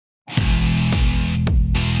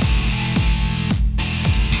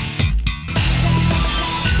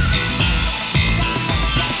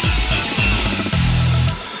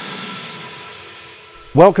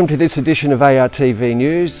Welcome to this edition of ARTV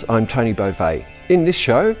News. I'm Tony Beauvais. In this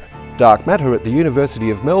show, Dark Matter at the University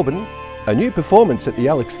of Melbourne, a new performance at the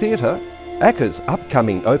Alex Theatre, ACCA's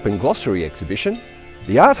upcoming open glossary exhibition,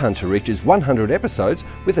 The Art Hunter reaches 100 episodes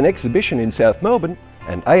with an exhibition in South Melbourne,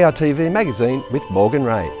 and ARTV magazine with Morgan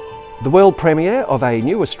Ray. The world premiere of a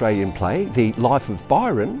new Australian play, The Life of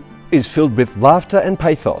Byron, is filled with laughter and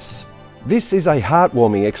pathos. This is a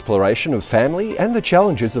heartwarming exploration of family and the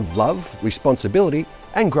challenges of love, responsibility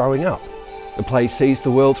and growing up. The play sees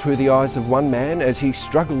the world through the eyes of one man as he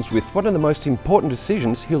struggles with one of the most important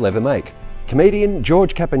decisions he'll ever make. Comedian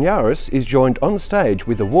George Kapanaris is joined on stage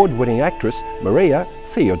with award-winning actress Maria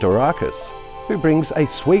Theodorakis, who brings a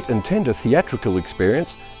sweet and tender theatrical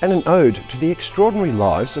experience and an ode to the extraordinary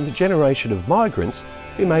lives of a generation of migrants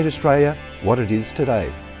who made Australia what it is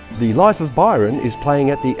today. The Life of Byron is playing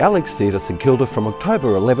at the Alex Theatre St Kilda from October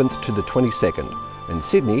 11th to the 22nd, and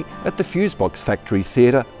Sydney at the Fusebox Factory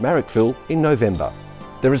Theatre, Marrickville in November.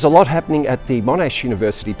 There is a lot happening at the Monash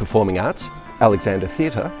University Performing Arts, Alexander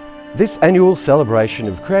Theatre. This annual celebration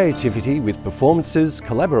of creativity with performances,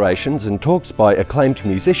 collaborations and talks by acclaimed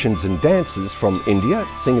musicians and dancers from India,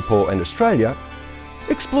 Singapore and Australia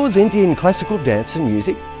explores Indian classical dance and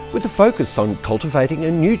music with a focus on cultivating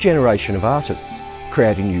a new generation of artists,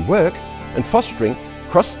 creating new work and fostering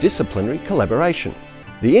cross-disciplinary collaboration.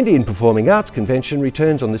 The Indian Performing Arts Convention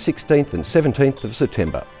returns on the 16th and 17th of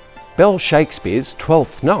September. Belle Shakespeare's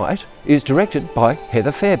Twelfth Night is directed by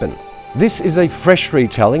Heather Fairbairn. This is a fresh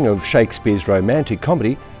retelling of Shakespeare's romantic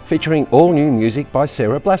comedy featuring all new music by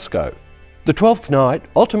Sarah Blasco. The Twelfth Night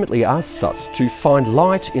ultimately asks us to find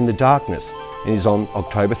light in the darkness and is on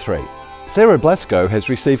October 3. Sarah Blasco has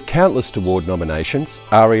received countless award nominations,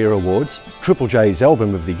 ARIA Awards, Triple J's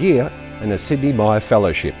Album of the Year and a Sidney Myer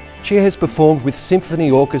Fellowship. She has performed with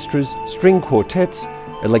symphony orchestras, string quartets,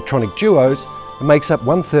 electronic duos and makes up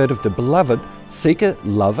 1/3 of the beloved Seeker,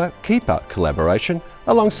 Lover, Keeper collaboration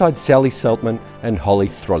alongside Sally Seltman and Holly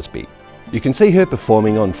Throsby. You can see her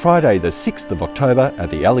performing on Friday the 6th of October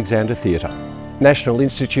at the Alexander Theatre. National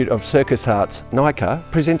Institute of Circus Arts, NICA,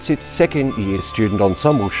 presents its second year student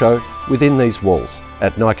ensemble show Within These Walls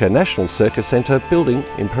at NICA National Circus Centre building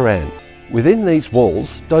in Paran. Within These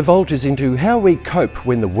Walls divulges into how we cope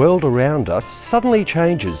when the world around us suddenly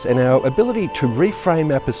changes and our ability to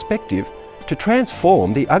reframe our perspective to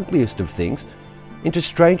transform the ugliest of things into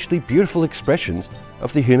strangely beautiful expressions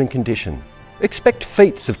of the human condition. Expect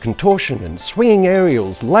feats of contortion and swinging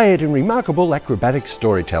aerials layered in remarkable acrobatic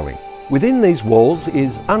storytelling. Within These Walls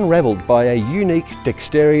is unravelled by a unique,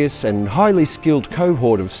 dexterous and highly skilled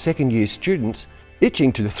cohort of second-year students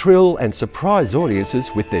itching to thrill and surprise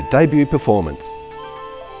audiences with their debut performance.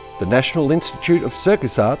 The National Institute of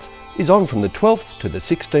Circus Arts is on from the 12th to the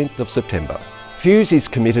 16th of September. Fuse is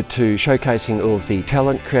committed to showcasing all of the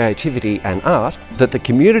talent, creativity and art that the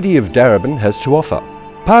community of Darebin has to offer.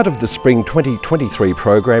 Part of the Spring 2023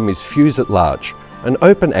 program is Fuse at Large, an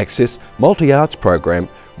open access multi-arts program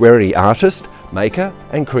where any artist, maker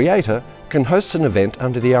and creator can host an event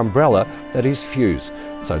under the umbrella that is Fuse,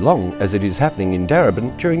 so long as it is happening in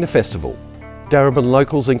Darebin during the festival. Darebin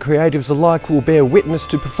locals and creatives alike will bear witness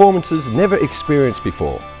to performances never experienced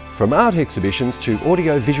before. From art exhibitions to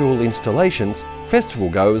audio-visual installations, festival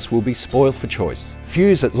goers will be spoiled for choice.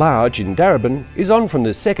 Fuse at Large in Darebin is on from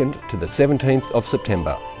the 2nd to the 17th of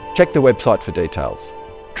September. Check the website for details.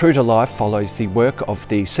 True to Life follows the work of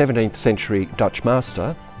the 17th century Dutch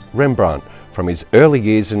master, Rembrandt, from his early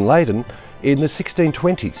years in Leiden in the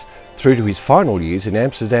 1620s through to his final years in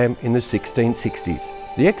Amsterdam in the 1660s.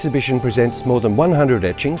 The exhibition presents more than 100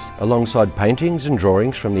 etchings alongside paintings and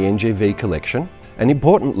drawings from the NGV collection and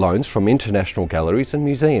important loans from international galleries and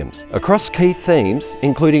museums, across key themes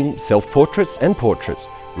including self-portraits and portraits,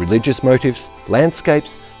 religious motifs,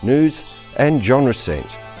 landscapes, nudes and genre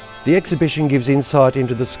scenes. The exhibition gives insight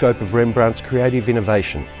into the scope of Rembrandt's creative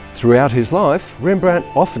innovation. Throughout his life, Rembrandt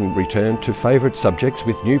often returned to favourite subjects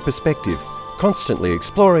with new perspective, constantly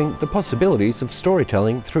exploring the possibilities of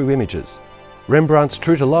storytelling through images. Rembrandt's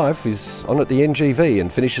True to Life is on at the NGV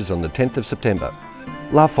and finishes on the 10th of September.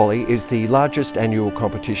 La Folie is the largest annual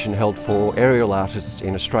competition held for aerial artists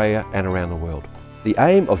in Australia and around the world. The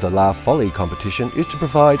aim of the La Folie competition is to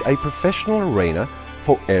provide a professional arena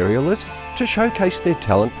for aerialists to showcase their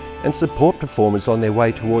talent and support performers on their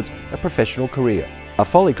way towards a professional career. A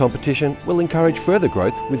Folie competition will encourage further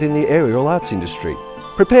growth within the aerial arts industry.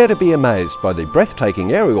 Prepare to be amazed by the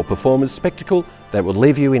breathtaking aerial performers' spectacle that will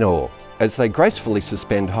leave you in awe. As they gracefully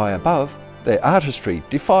suspend high above, their artistry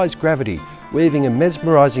defies gravity, weaving a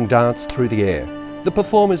mesmerising dance through the air. The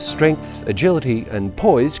performers' strength, agility and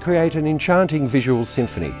poise create an enchanting visual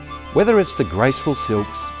symphony. Whether it's the graceful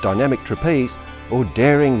silks, dynamic trapeze, or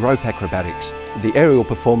daring rope acrobatics, the aerial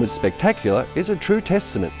performance spectacular is a true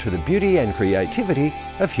testament to the beauty and creativity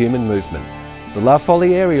of human movement. The La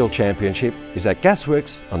Folie Aerial Championship is at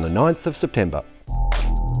Gasworks on the 9th of September.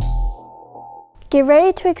 Get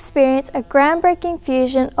ready to experience a groundbreaking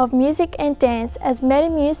fusion of music and dance as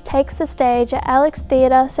METAMUSE takes the stage at Alex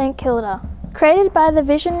Theatre, St Kilda. Created by the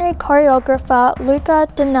visionary choreographer Luca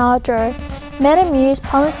Dinardro, METAMUSE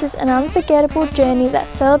promises an unforgettable journey that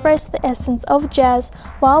celebrates the essence of jazz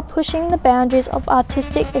while pushing the boundaries of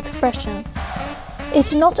artistic expression.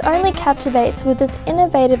 It not only captivates with its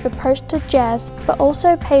innovative approach to jazz, but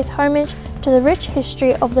also pays homage to the rich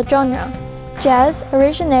history of the genre. Jazz,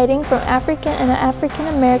 originating from African and African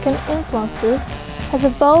American influences, has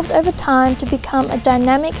evolved over time to become a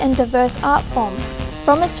dynamic and diverse art form.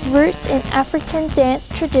 From its roots in African dance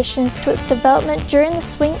traditions to its development during the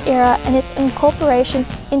swing era and its incorporation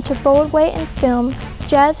into Broadway and film,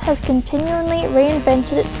 jazz has continually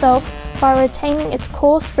reinvented itself by retaining its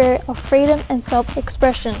core spirit of freedom and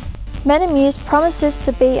self-expression. METAMUSE promises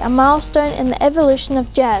to be a milestone in the evolution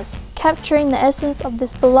of jazz, capturing the essence of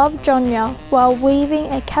this beloved genre while weaving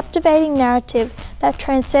a captivating narrative that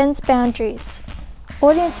transcends boundaries.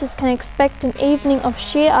 Audiences can expect an evening of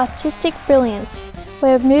sheer artistic brilliance,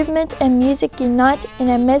 where movement and music unite in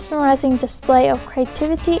a mesmerising display of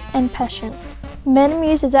creativity and passion.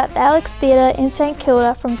 METAMUSE is at the Alex Theatre in St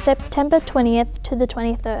Kilda from September 20th to the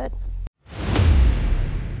 23rd.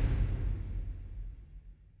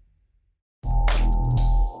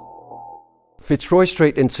 Fitzroy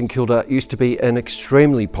Street in St Kilda used to be an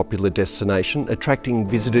extremely popular destination, attracting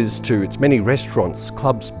visitors to its many restaurants,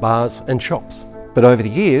 clubs, bars and shops. But over the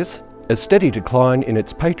years, a steady decline in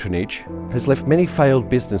its patronage has left many failed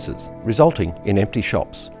businesses, resulting in empty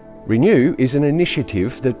shops. Renew is an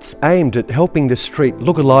initiative that's aimed at helping the street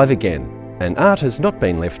look alive again, and art has not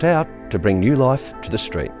been left out to bring new life to the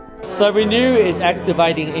street. So Renew is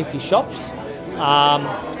activating empty shops.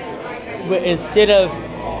 Instead of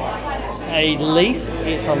a lease,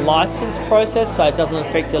 it's a license process, so it doesn't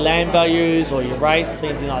affect your land values or your rates or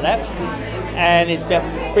anything like that. And it's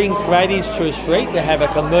about bringing creatives to a street to have a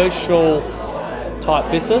commercial type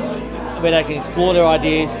business where they can explore their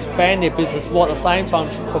ideas, expand their business, while at the same time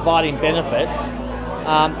providing benefit.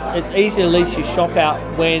 It's easier to lease your shop out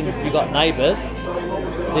when you've got neighbours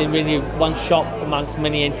than when you've one shop amongst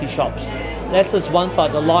many empty shops. That's just one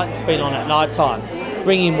side. The light's been on at night time,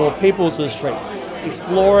 bringing more people to the street,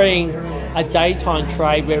 exploring a daytime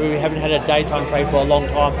trade where we haven't had a daytime trade for a long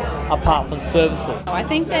time apart from services. I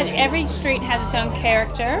think that every street has its own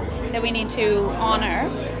character that we need to honour,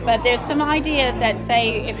 but there's some ideas that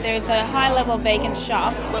say if there's a high level of vacant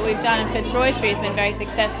shops, what we've done in Fitzroy Street has been very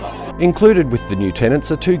successful. Included with the new tenants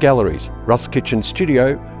are two galleries, Rust Kitchen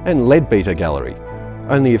Studio and Leadbeater Gallery.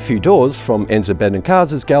 Only a few doors from Enza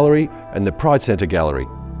Benincas's gallery and the Pride Centre Gallery.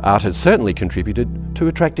 Art has certainly contributed to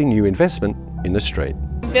attracting new investment in the street.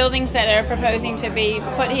 Buildings that are proposing to be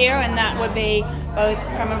put here, and that would be both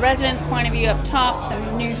from a resident's point of view up top,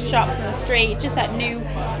 some new shops in the street, just the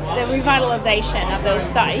revitalization of those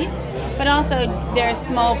sites. But also there are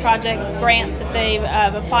small projects, grants that they've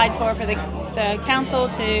applied for the council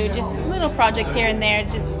to just little projects here and there,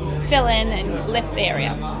 just fill in and lift the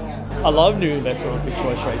area. A lot of new investment on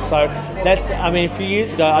Fitzroy Street. So that's, I mean, a few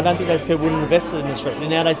years ago, I don't think those people would have invested in the street. And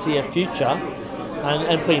now they see a future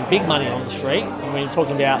and putting big money on the street. I mean,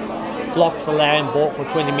 talking about blocks of land bought for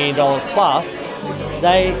 $20 million plus,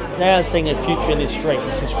 they are seeing a future in this street,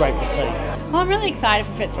 which is great to see. Well, I'm really excited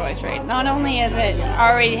for Fitzroy Street. Not only does it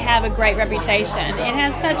already have a great reputation, it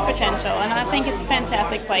has such potential, and I think it's a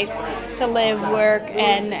fantastic place to live, work,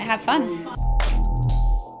 and have fun.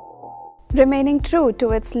 Remaining true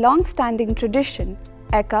to its long-standing tradition,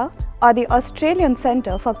 ECA, or the Australian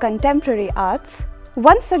Centre for Contemporary Arts,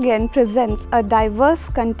 once again presents a diverse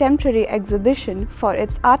contemporary exhibition for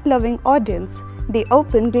its art-loving audience, the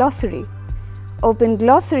Open Glossary. Open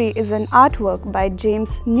Glossary is an artwork by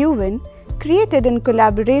James Newwin, created in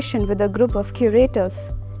collaboration with a group of curators.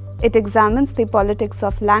 It examines the politics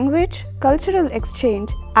of language, cultural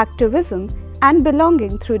exchange, activism, and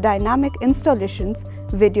belonging through dynamic installations,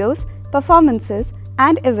 videos, performances,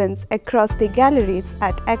 and events across the galleries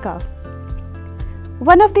at ECA.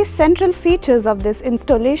 One of the central features of this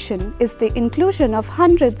installation is the inclusion of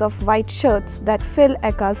hundreds of white shirts that fill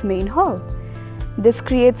ECA's main hall. This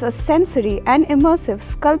creates a sensory and immersive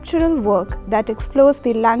sculptural work that explores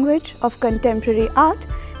the language of contemporary art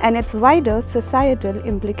and its wider societal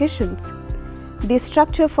implications. The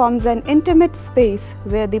structure forms an intimate space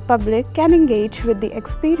where the public can engage with the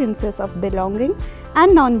experiences of belonging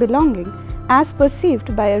and non-belonging as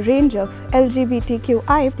perceived by a range of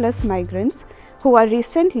LGBTQI+ migrants who are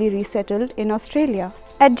recently resettled in Australia.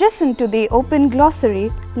 Adjacent to the open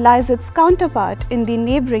glossary lies its counterpart in the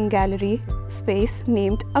neighbouring gallery space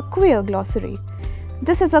named a queer glossary.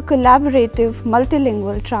 This is a collaborative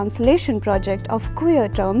multilingual translation project of queer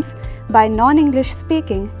terms by non-English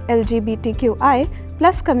speaking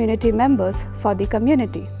LGBTQI+ community members for the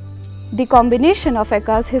community. The combination of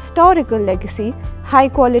ECA's historical legacy,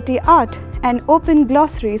 high-quality art, and open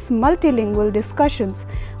glossary's multilingual discussions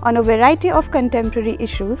on a variety of contemporary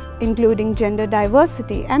issues, including gender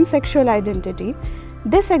diversity and sexual identity,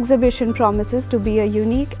 this exhibition promises to be a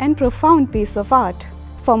unique and profound piece of art.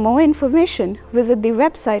 For more information, visit the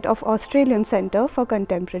website of Australian Centre for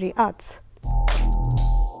Contemporary Arts.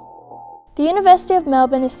 The University of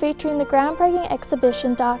Melbourne is featuring the groundbreaking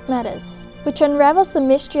exhibition Dark Matters, which unravels the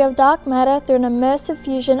mystery of dark matter through an immersive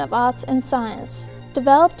fusion of arts and science.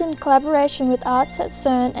 Developed in collaboration with Arts at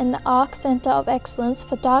CERN and the ARC Centre of Excellence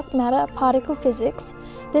for Dark Matter Particle Physics,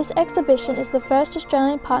 this exhibition is the first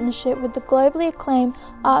Australian partnership with the globally acclaimed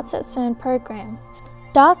Arts at CERN program.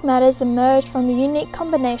 Dark Matters emerged from the unique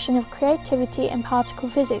combination of creativity and particle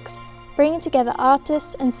physics, bringing together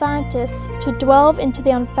artists and scientists to delve into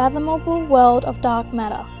the unfathomable world of dark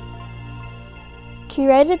matter.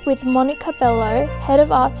 Curated with Monica Bello, head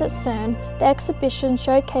of Arts at CERN, the exhibition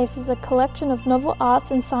showcases a collection of novel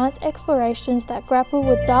arts and science explorations that grapple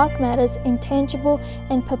with dark matter's intangible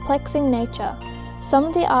and perplexing nature. Some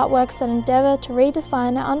of the artworks that endeavour to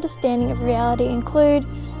redefine our understanding of reality include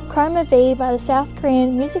Chroma V by the South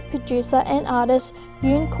Korean music producer and artist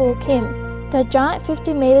Yoon Kul Kim. The giant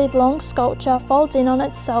 50-metre long sculpture folds in on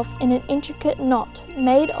itself in an intricate knot,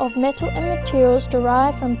 made of metal and materials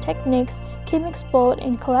derived from techniques Kim explored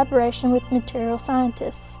in collaboration with material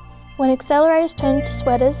scientists. When accelerators turn into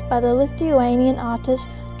sweaters by the Lithuanian artist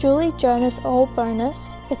Julie Jonas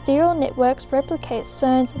Olbonas, Ethereal Networks replicate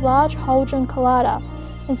CERN's Large Hadron Collider.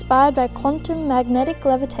 Inspired by quantum magnetic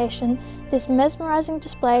levitation, this mesmerizing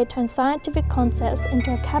display turns scientific concepts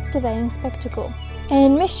into a captivating spectacle.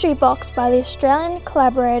 And Mystery Box by the Australian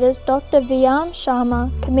collaborators Dr. Vyam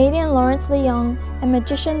Sharma, comedian Lawrence Leong, and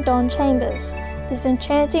magician Don Chambers. This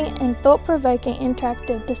enchanting and thought-provoking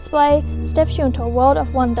interactive display steps you into a world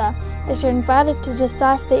of wonder as you're invited to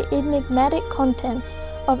decipher the enigmatic contents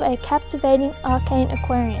of a captivating arcane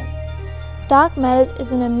aquarium. Dark Matters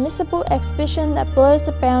is an immiscible exhibition that blurs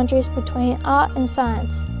the boundaries between art and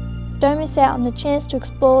science. Don't miss out on the chance to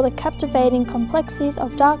explore the captivating complexities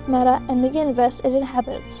of dark matter and the universe it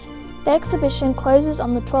inhabits. The exhibition closes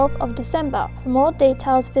on the 12th of December. For more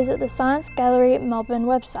details, visit the Science Gallery Melbourne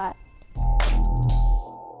website.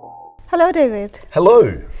 Hello, David.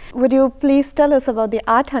 Hello. Would you please tell us about the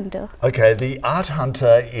Art Hunter? Okay, the Art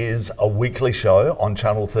Hunter is a weekly show on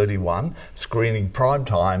Channel 31, screening prime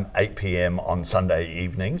time, 8 p.m. on Sunday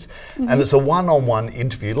evenings. And it's a one-on-one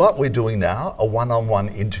interview, like we're doing now, a one-on-one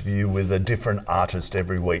interview with a different artist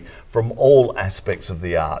every week from all aspects of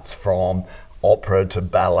the arts, from opera to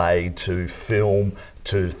ballet to film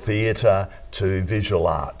to theatre to visual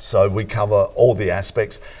art. So we cover all the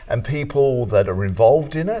aspects, and people that are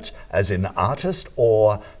involved in it, as in artists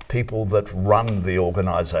or people that run the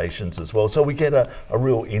organisations as well. So we get a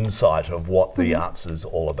real insight of what the arts is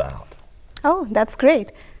all about. Oh, that's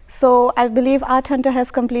great. So I believe Art Hunter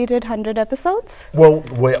has completed 100 episodes? Well,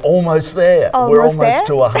 we're almost there. We're almost there?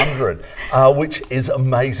 to 100, which is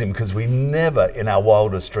amazing because we never in our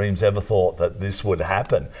wildest dreams ever thought that this would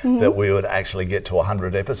happen, that we would actually get to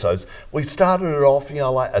 100 episodes. We started it off, you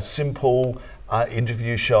know, like a simple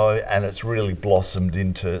interview show, and it's really blossomed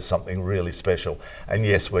into something really special. And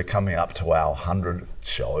yes, we're coming up to our 100th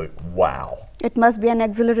show. Wow. It must be an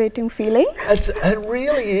exhilarating feeling. It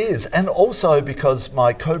really is. And also because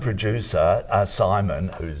my co-producer, Simon,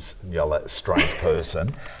 who's a strange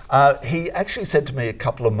person, he actually said to me a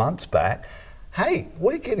couple of months back, hey,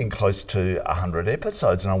 we're getting close to 100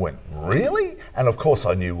 episodes. And I went, really? And of course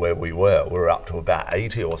I knew where we were. We were up to about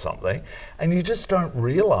 80 or something. And you just don't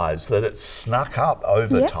realise that it's snuck up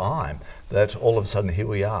over time, that all of a sudden here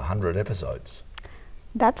we are, 100 episodes.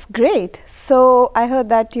 That's great. So I heard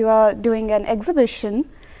that you are doing an exhibition,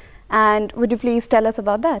 and would you please tell us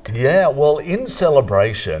about that? Yeah, well, in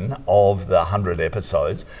celebration of the 100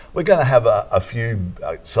 episodes, we're going to have a few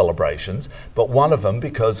celebrations, but one of them,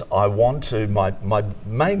 because I want to, my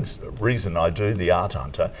main reason I do the Art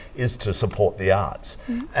Hunter is to support the arts.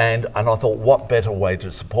 And I thought, what better way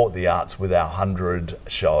to support the arts with our 100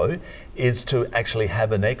 show is to actually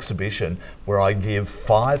have an exhibition where I give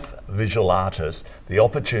 5 visual artists the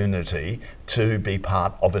opportunity to be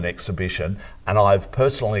part of an exhibition. And I've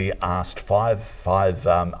personally asked five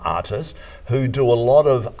artists who do a lot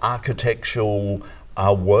of architectural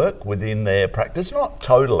work within their practice, not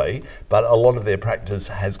totally, but a lot of their practice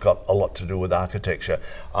has got a lot to do with architecture.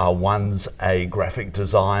 One's a graphic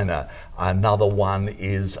designer, another one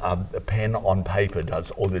is a pen on paper, does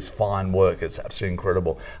all this fine work, it's absolutely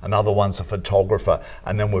incredible. Another one's a photographer,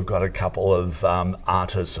 and then we've got a couple of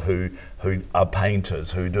artists who are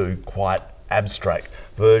painters who do quite abstract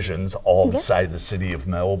versions of, say, the city of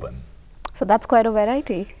Melbourne. So that's quite a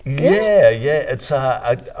variety. Yeah, it's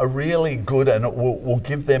a really good, and it will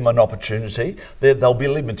give them an opportunity. They'll be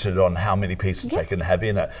limited on how many pieces they can have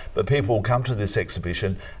in it, but people will come to this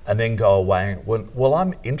exhibition and then go away, well,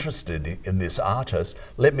 I'm interested in this artist,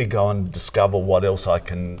 let me go and discover what else I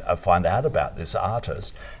can find out about this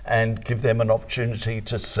artist, and give them an opportunity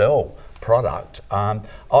to sell product on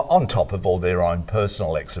top of all their own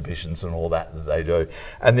personal exhibitions and all that they do.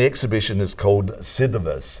 And the exhibition is called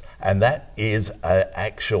Sidivus, and that is an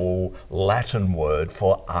actual Latin word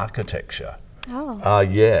for architecture.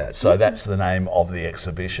 Yeah, so that's the name of the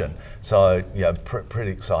exhibition. So yeah,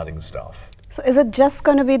 pretty exciting stuff. So is it just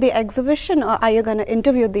going to be the exhibition, or are you going to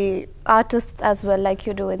interview the artists as well, like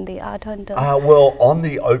you do in the Art Hunter? Well, on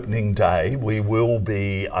the opening day, we will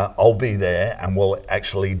be, I'll be there, and we'll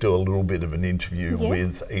actually do a little bit of an interview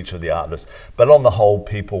with each of the artists. But on the whole,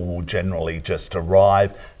 people will generally just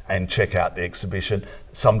arrive and check out the exhibition.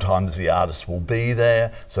 Sometimes the artists will be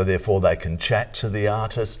there, so therefore they can chat to the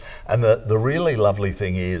artist. And the really lovely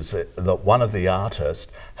thing is that one of the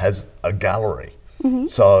artists has a gallery.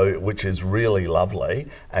 So, which is really lovely,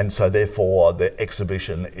 and so therefore the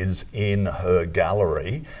exhibition is in her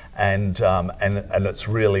gallery, and it's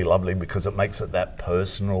really lovely because it makes it that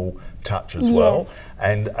personal touch as well.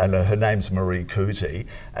 And her name's Marie Cootie,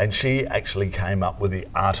 and she actually came up with the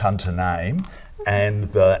Art Hunter name and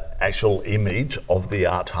the actual image of the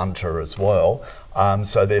Art Hunter as well.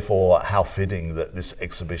 So therefore, how fitting that this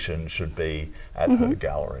exhibition should be at her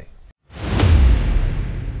gallery.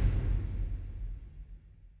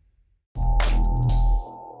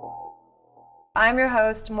 I'm your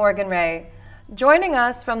host, Morgan Ray. Joining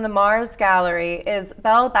us from the Mars Gallery is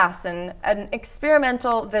Belle Bassin, an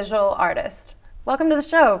experimental visual artist. Welcome to the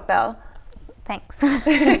show, Belle. Thanks.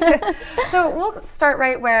 So we'll start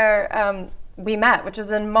right where we met, which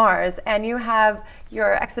is in Mars, and you have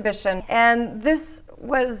your exhibition. And this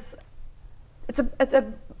was, it's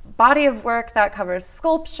a body of work that covers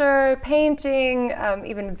sculpture, painting,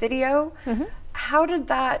 even video. How did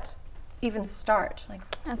that even start?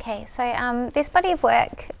 Okay, so this body of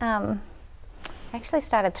work actually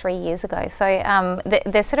started 3 years ago. So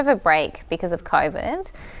there's sort of a break because of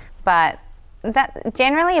COVID, but that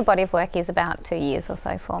generally a body of work is about 2 years or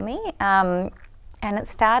so for me. And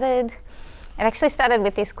it actually started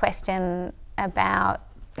with this question about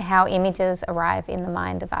how images arrive in the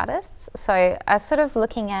mind of artists. So I was sort of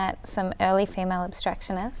looking at some early female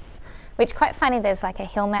abstractionists, which quite funny, there's like a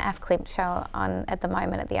Hilma af Klint show on at the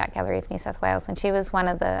moment at the Art Gallery of New South Wales, and she was one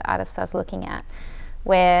of the artists I was looking at,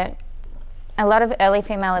 where a lot of early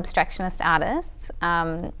female abstractionist artists,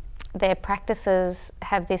 their practices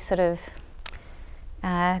have this sort of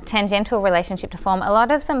tangential relationship to form. A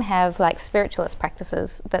lot of them have like spiritualist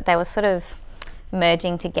practices that they were sort of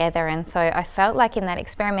merging together, and so I felt like in that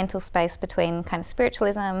experimental space between kind of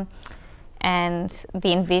spiritualism and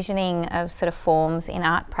the envisioning of sort of forms in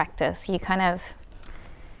art practice, you kind of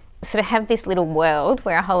sort of have this little world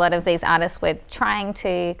where a whole lot of these artists were trying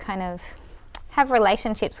to kind of have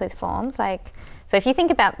relationships with forms. Like, so if you think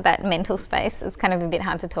about that mental space, it's kind of a bit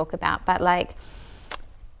hard to talk about, but like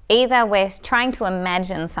either we're trying to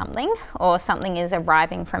imagine something or something is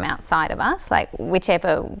arriving from outside of us, like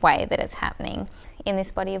whichever way that it's happening. In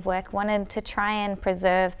this body of work, wanted to try and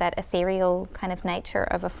preserve that ethereal kind of nature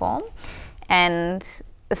of a form. And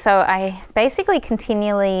so I basically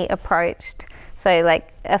continually approached, so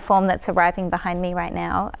like a form that's arriving behind me right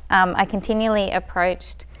now, I continually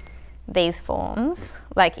approached these forms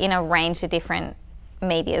like in a range of different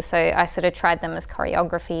media. So I sort of tried them as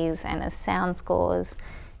choreographies and as sound scores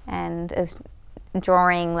and as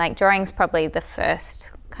drawing. Like drawing's probably the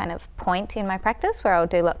first kind of point in my practice where I'll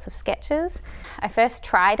do lots of sketches. I first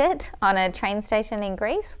tried it on a train station in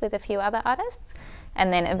Greece with a few other artists,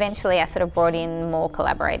 and then eventually I sort of brought in more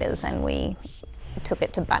collaborators and we took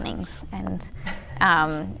it to Bunnings, and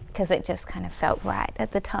because it just kind of felt right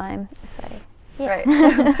at the time. So Yeah.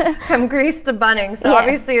 Right. From Greece to Bunnings. So Yeah.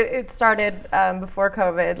 obviously it started before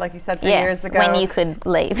COVID, like you said, 3 years ago. when you could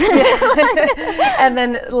leave. And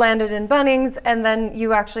then landed in Bunnings, and then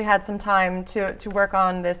you actually had some time to work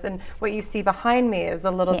on this. And what you see behind me is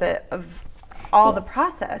a little bit of all the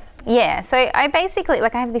process. Yeah, so I basically,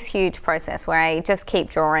 like, I have this huge process where I just keep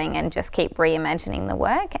drawing and just keep reimagining the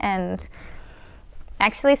work. And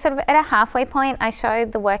actually, sort of at a halfway point, I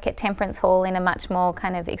showed the work at Temperance Hall in a much more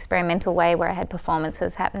kind of experimental way, where I had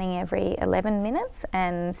performances happening every 11 minutes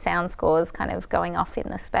and sound scores kind of going off in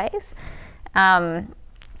the space.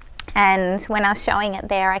 And when I was showing it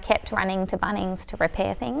there, I kept running to Bunnings to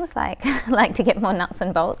repair things, like to get more nuts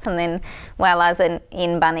and bolts. And then while I was in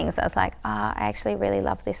Bunnings, I was like, oh, I actually really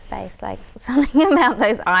love this space. Like, something about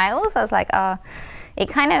those aisles, I was like, oh, it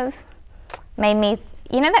kind of made me,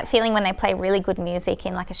 you know that feeling when they play really good music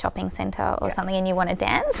in like a shopping centre or something and you want to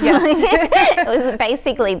dance? Yes. It was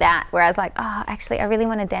basically that, where I was like, oh, actually, I really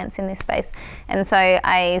want to dance in this space. And so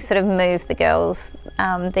I sort of moved the girls,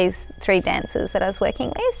 these 3 dancers that I was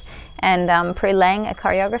working with, and Prue Lang, a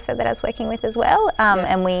choreographer that I was working with as well,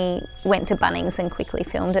 and we went to Bunnings and quickly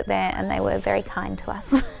filmed it there, and they were very kind to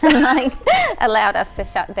us and like allowed us to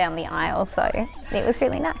shut down the aisle, so it was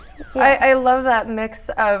really nice. Yeah. I love that mix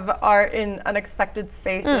of art in unexpected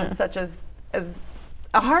spaces, such as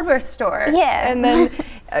a hardware store. Yeah. And then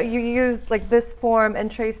you used like this form and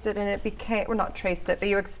traced it, and it became, well, not traced it, but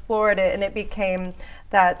you explored it, and it became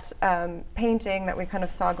that painting that we kind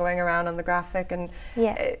of saw going around on the graphic. And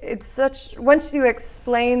it's such, once you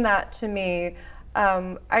explain that to me,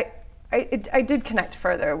 I did connect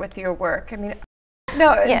further with your work. I mean,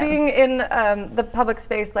 being in the public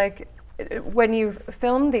space, like when you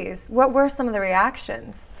filmed these, what were some of the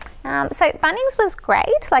reactions? So Bunnings was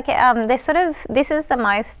great. Like, they're sort of, this is the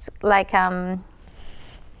most like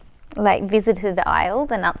visited aisle,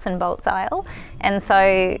 the nuts and bolts aisle, and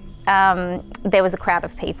so there was a crowd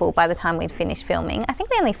of people by the time we'd finished filming. I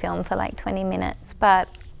think we only filmed for like 20 minutes, but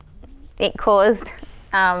it caused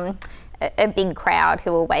a big crowd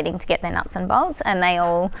who were waiting to get their nuts and bolts, and they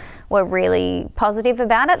all were really positive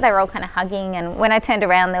about it. They were all kind of hugging, and when I turned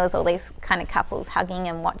around, there was all these kind of couples hugging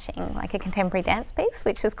and watching like a contemporary dance piece,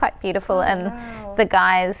 which was quite beautiful. And the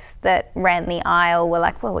guys that ran the aisle were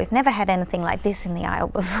like, well, we've never had anything like this in the aisle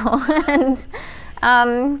before. And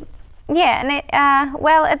yeah, and it,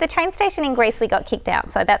 well, at the train station in Greece, we got kicked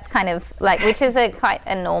out. So that's kind of like, which is quite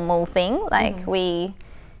a normal thing. Like we,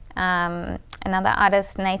 another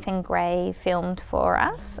artist, Nathan Gray, filmed for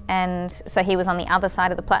us. And so he was on the other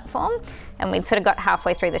side of the platform. And we'd sort of got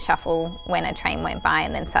halfway through the shuffle when a train went by.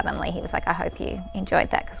 And then suddenly he was like, I hope you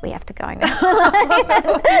enjoyed that because we have to go now.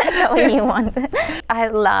 Not what you wanted. I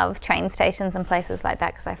love train stations and places like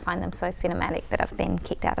that because I find them so cinematic, but I've been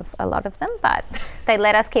kicked out of a lot of them. But they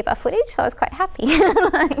let us keep our footage, so I was quite happy.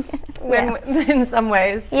 In some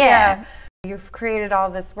ways. Yeah. You've created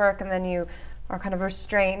all this work, and then you are kind of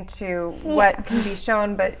restrained to what can be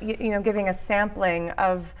shown, but you know, giving a sampling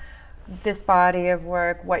of this body of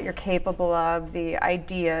work, what you're capable of, the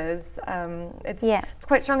ideas. It's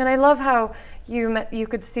quite strong, and I love how you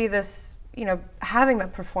could see this, you know, having the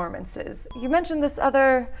performances. You mentioned this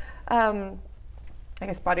other, I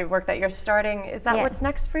guess, body of work that you're starting. Is that what's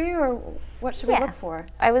next for you, or what should we look for?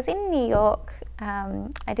 I was in New York.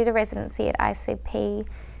 I did a residency at ICP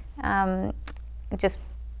just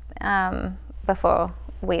before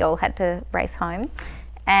we all had to race home,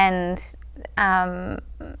 and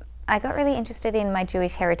I got really interested in my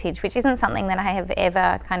Jewish heritage, which isn't something that I have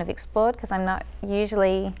ever kind of explored because I'm not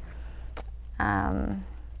usually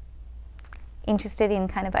interested in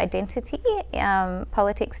kind of identity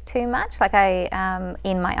politics too much, like I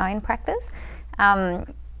in my own practice.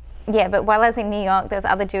 Yeah, but while I was in New York, there was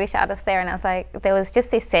other Jewish artists there, and I was like, there was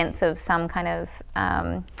just this sense of some kind of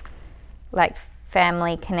like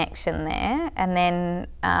family connection there. And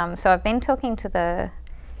then, so I've been talking to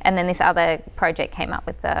and then this other project came up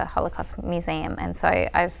with the Holocaust Museum, and so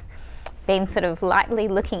I've been sort of lightly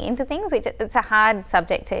looking into things, which it's a hard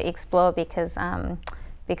subject to explore because of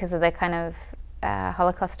the kind of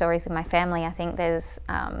Holocaust stories in my family. I think there's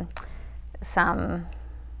some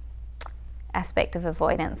aspect of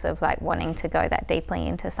avoidance of like wanting to go that deeply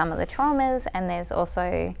into some of the traumas, and there's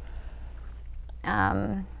also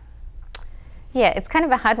yeah, it's kind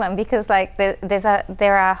of a hard one because like there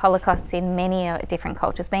are Holocausts in many different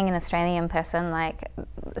cultures. Being an Australian person, like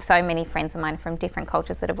so many friends of mine from different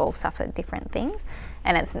cultures that have all suffered different things,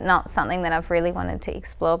 and it's not something that I've really wanted to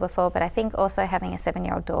explore before. But I think also having a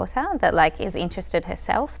 7-year-old daughter that like is interested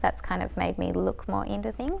herself, that's kind of made me look more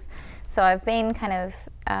into things. So I've been kind of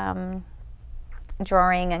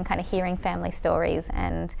drawing and kind of hearing family stories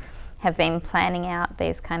and have been planning out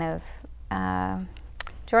these kind of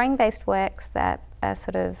drawing-based works that are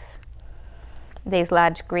sort of these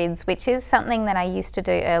large grids, which is something that I used to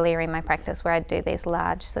do earlier in my practice, where I'd do these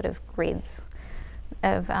large sort of grids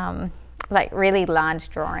of like really large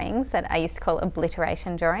drawings that I used to call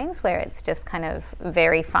obliteration drawings, where it's just kind of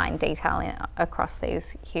very fine detail across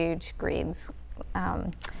these huge grids.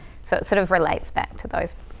 So it sort of relates back to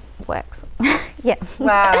those works. Yeah.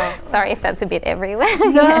 Wow. Sorry if that's a bit everywhere.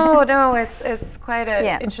 No, no, it's quite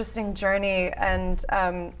an interesting journey, and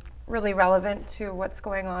really relevant to what's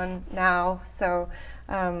going on now. So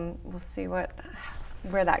we'll see where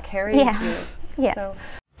that carries you. Yeah. So.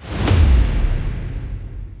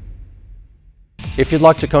 If you'd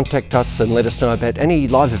like to contact us and let us know about any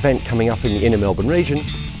live event coming up in the inner Melbourne region,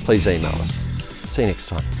 please email us. See you next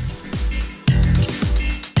time.